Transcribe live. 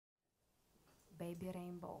Baby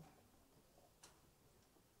Rainbow.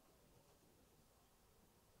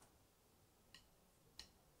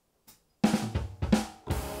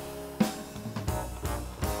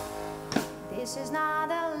 This is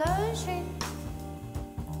not illusion.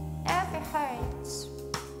 If it hurts,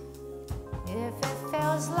 if it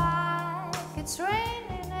feels like it's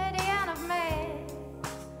raining at the end of May,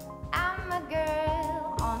 I'm a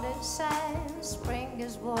girl on the sand. Spring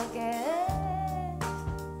is walking.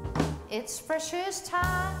 It's precious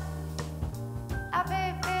time. A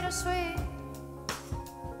bit bittersweet,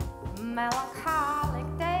 melancholic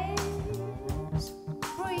days.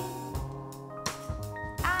 Breathe.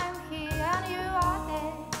 I'm here and you are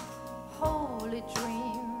there. Holy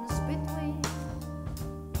dreams between.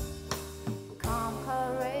 Come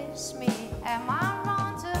caress me. Am I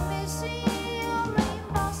wrong to miss your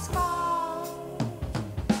rainbow scar?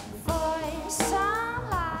 For in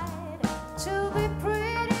sunlight to be pretty.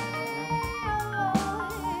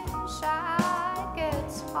 Shy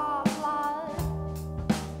gets hot blood.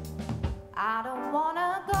 I don't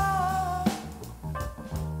wanna go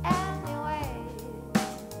anyway.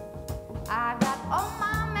 I got all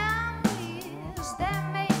my memories that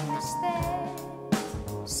make me stay.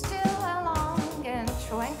 Still along and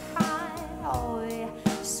trying kind. Oh yeah,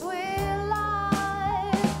 sweet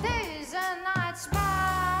life. Days and nights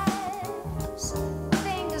pass.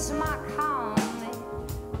 Things might come.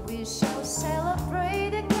 We shall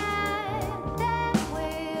celebrate again. Then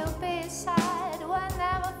we'll be sad.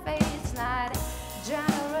 Whenever fades night.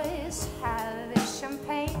 Generous have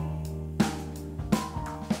champagne.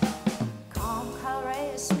 Come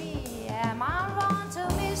caress me. Am I wrong to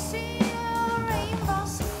miss your rainbow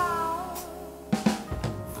scar?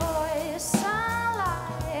 For it's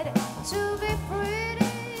sunlight to be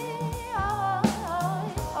pretty. Oh,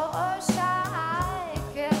 oh, oh, oh, shy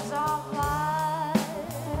kids of light.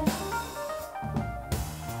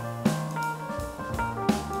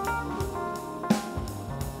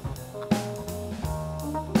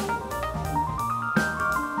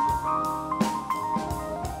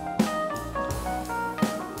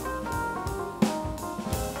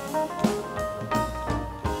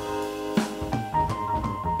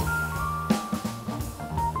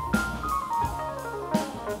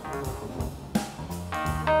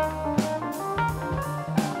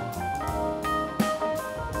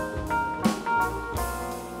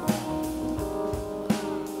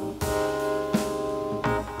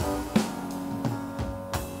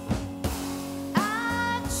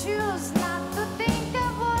 I choose not to think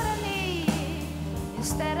of what I need.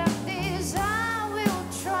 Instead of this, I will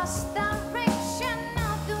trust the friction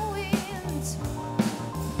of the winds.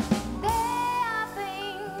 There are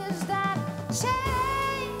things that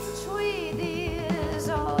change with years,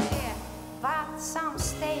 oh yeah, but some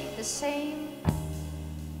stay the same.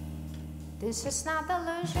 This is not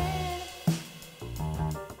illusion.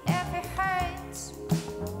 If it hurts,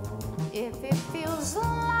 if it feels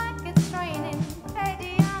like it's raining at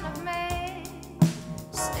the end of May,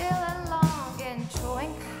 still along and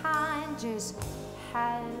throwing kind, just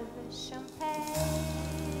have champagne.